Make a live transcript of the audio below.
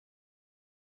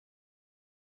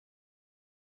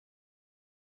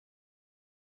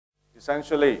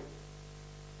Essentially,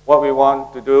 what we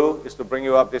want to do is to bring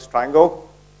you up this triangle.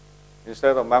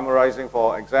 Instead of memorizing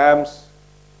for exams,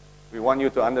 we want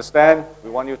you to understand, we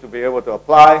want you to be able to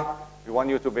apply, we want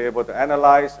you to be able to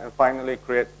analyze, and finally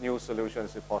create new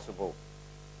solutions if possible.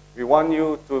 We want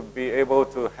you to be able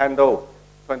to handle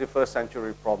 21st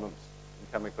century problems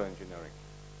in chemical engineering.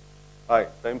 All right,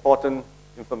 the important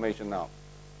information now.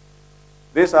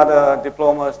 These are the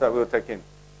diplomas that we'll take in.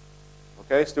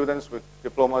 Okay, students with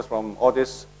diplomas from all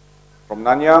this, from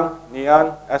Nanyang,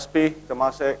 Nian, SP,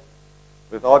 Temasek,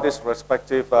 with all these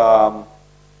respective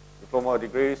diploma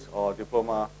degrees or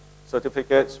diploma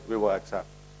certificates, we will accept.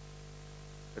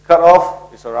 The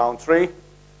cutoff is around 3,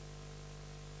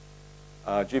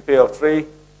 GPA of 3.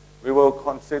 We will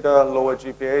consider lower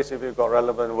GPAs if you've got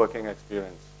relevant working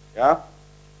experience. Yeah?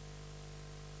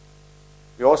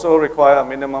 We also require a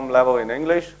minimum level in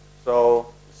English, so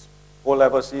it's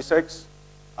O-level C6,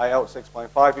 IELTS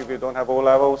 6.5 if you don't have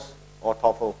O-levels, or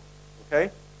TOEFL. Okay?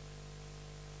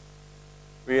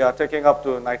 We are taking up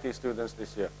to 90 students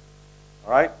this year.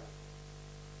 All right?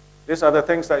 These are the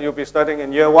things that you'll be studying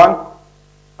in year 1,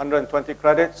 120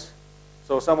 credits.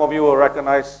 So some of you will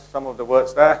recognize some of the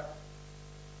words there.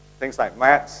 Things like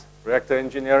maths, reactor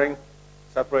engineering,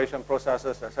 separation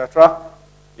processes, etc.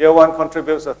 Year 1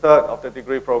 contributes a third of the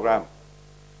degree program.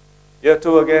 Year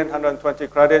 2, again, 120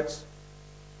 credits.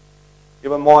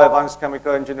 Even more advanced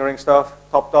chemical engineering stuff,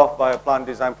 topped off by a plant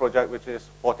design project, which is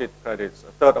 40 credits,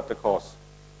 a third of the course.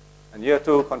 And year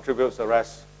 2 contributes the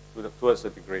rest towards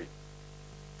the degree.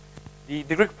 The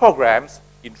degree programs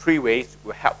in 3 ways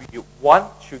will help you. One,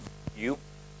 to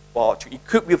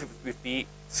equip you with the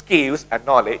skills and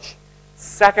knowledge.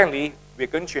 Secondly, we're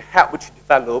going to help you to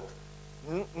develop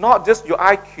not just your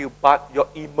IQ, but your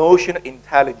emotional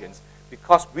intelligence.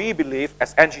 Because we believe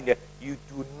as engineers, you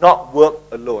do not work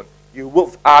alone. You work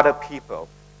with other people.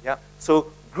 Yeah? So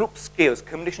group skills,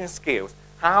 communication skills,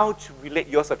 how to relate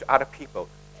yourself to other people.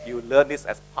 You learn this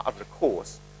as part of the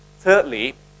course.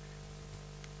 Thirdly,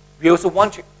 we also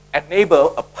want to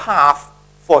enable a path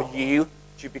for you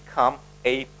to become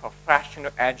a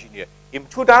professional engineer. In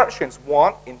 2 directions.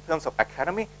 One, in terms of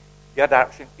academy. The other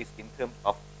direction is in terms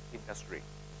of industry.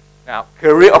 Now,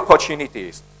 career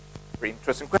opportunities. Very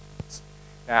interesting questions.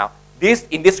 Now,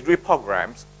 in these degree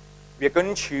programs, we are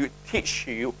going to teach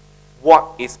you what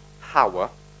is power,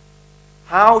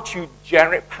 how to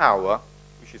generate power,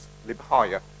 which is a little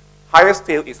higher. Higher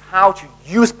still is how to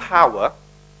use power.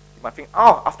 You might think,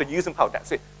 oh, after using power,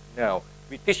 that's it. No,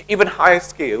 we teach even higher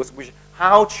skills, which is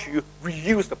how to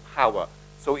reuse the power.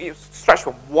 So it stretches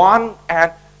from one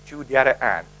end to the other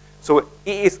end. So it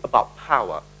is about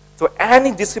power. So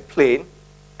any discipline,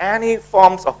 any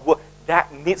forms of work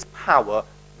that needs power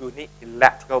will need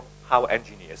electrical power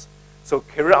engineers. So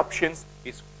career options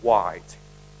is wide.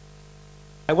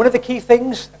 One of the key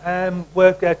things,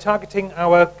 we're targeting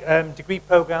our degree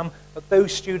program at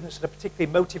those students that are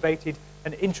particularly motivated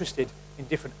and interested in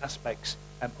different aspects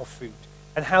of food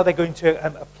and how they're going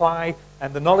to apply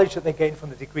the knowledge that they gain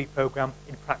from the degree program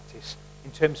in practice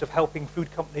in terms of helping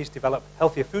food companies develop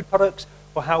healthier food products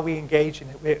or how we engage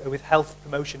with health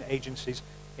promotion agencies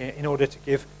in order to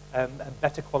give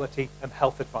better quality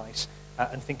health advice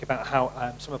and think about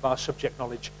how some of our subject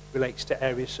knowledge relates to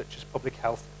areas such as public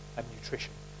health and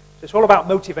nutrition. So it's all about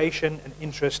motivation and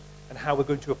interest and how we're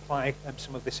going to apply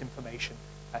some of this information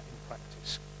in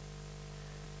practice.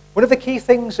 One of the key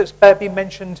things that's been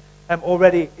mentioned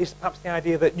already is perhaps the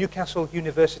idea that Newcastle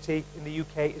University in the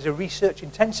UK is a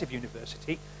research-intensive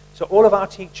university. So all of our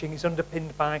teaching is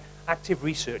underpinned by active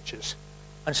researchers.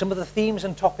 And some of the themes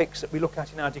and topics that we look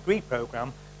at in our degree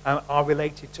program are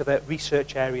related to the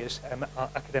research areas our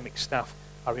academic staff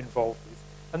are involved with.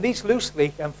 And these loosely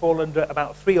fall under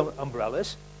about 3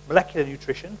 umbrellas: molecular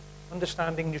nutrition,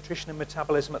 understanding nutrition and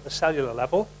metabolism at the cellular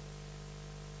level;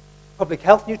 public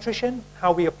health nutrition,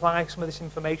 how we apply some of this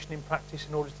information in practice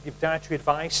in order to give dietary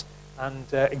advice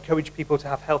and encourage people to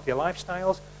have healthier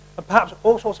lifestyles; and perhaps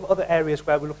all sorts of other areas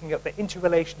where we're looking at the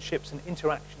interrelationships and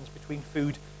interactions between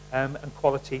food and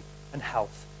quality and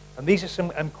health. And these are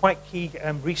some quite key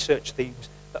research themes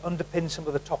that underpin some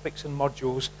of the topics and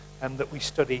modules that we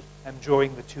study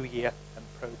during the 2-year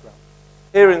program.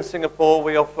 Here in Singapore,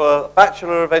 we offer a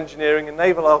Bachelor of Engineering in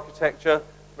Naval Architecture,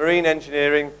 Marine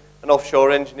Engineering, and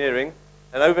Offshore Engineering.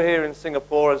 And over here in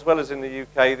Singapore, as well as in the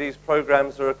UK, these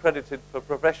programs are accredited for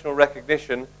professional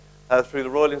recognition through the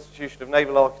Royal Institution of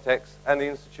Naval Architects and the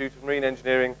Institute of Marine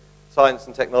Engineering, Science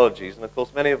and Technologies. And of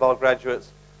course, many of our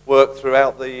graduates work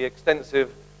throughout the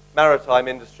extensive maritime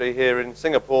industry here in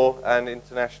Singapore and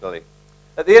internationally.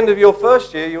 At the end of your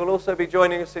first year, you will also be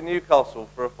joining us in Newcastle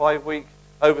for a 5-week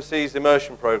overseas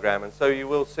immersion program. And so you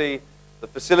will see the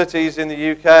facilities in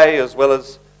the UK as well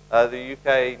as the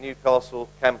UK Newcastle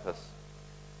campus.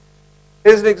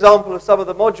 Here's an example of some of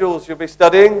the modules you'll be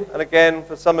studying. And again,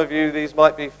 for some of you, these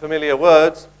might be familiar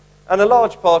words. And a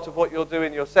large part of what you'll do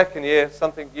in your second year,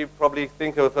 something you probably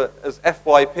think of as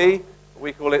FYP,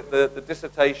 we call it the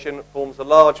dissertation, forms a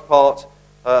large part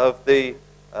of the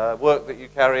work that you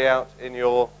carry out in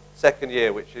your second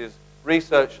year, which is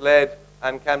research-led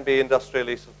and can be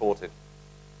industrially supported.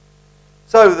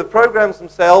 So the programs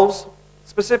themselves,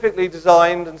 specifically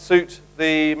designed and suit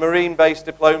the marine-based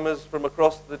diplomas from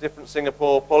across the different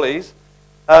Singapore polys.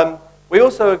 We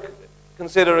also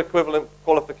consider equivalent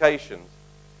qualifications.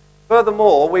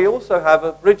 Furthermore, we also have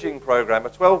a bridging program, a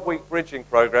 12-week bridging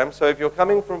program. So if you're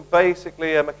coming from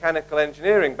basically a mechanical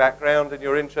engineering background and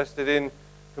you're interested in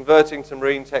converting to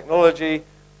marine technology,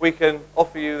 we can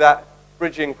offer you that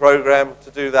bridging program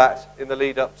to do that in the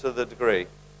lead up to the degree.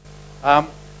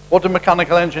 What do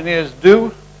mechanical engineers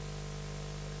do?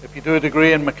 If you do a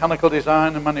degree in mechanical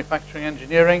design and manufacturing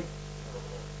engineering,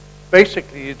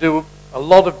 basically you do a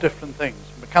lot of different things.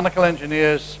 Mechanical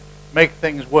engineers make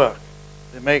things work.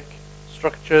 They make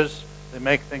structures, they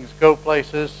make things go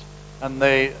places, and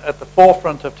they're at the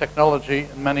forefront of technology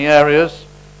in many areas.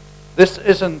 This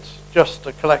isn't just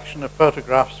a collection of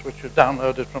photographs which are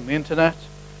downloaded from the internet.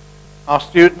 Our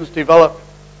students develop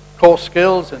core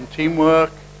skills in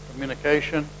teamwork,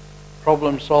 communication,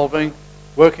 problem solving,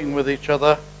 working with each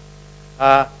other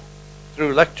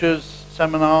through lectures,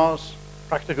 seminars,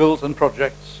 practicals and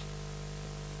projects.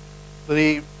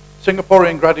 The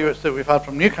Singaporean graduates that we've had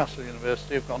from Newcastle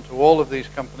University have gone to all of these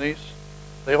companies.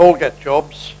 They all get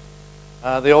jobs.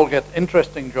 They all get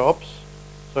interesting jobs.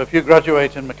 So if you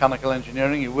graduate in mechanical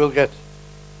engineering, you will get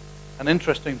an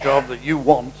interesting job that you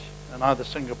want in either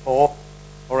Singapore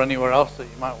or anywhere else that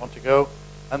you might want to go.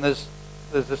 And there's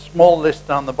a small list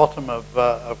down the bottom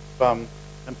of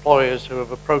employers who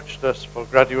have approached us for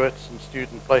graduates and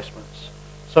student placements.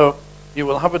 So you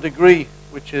will have a degree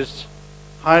which is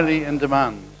highly in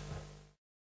demand.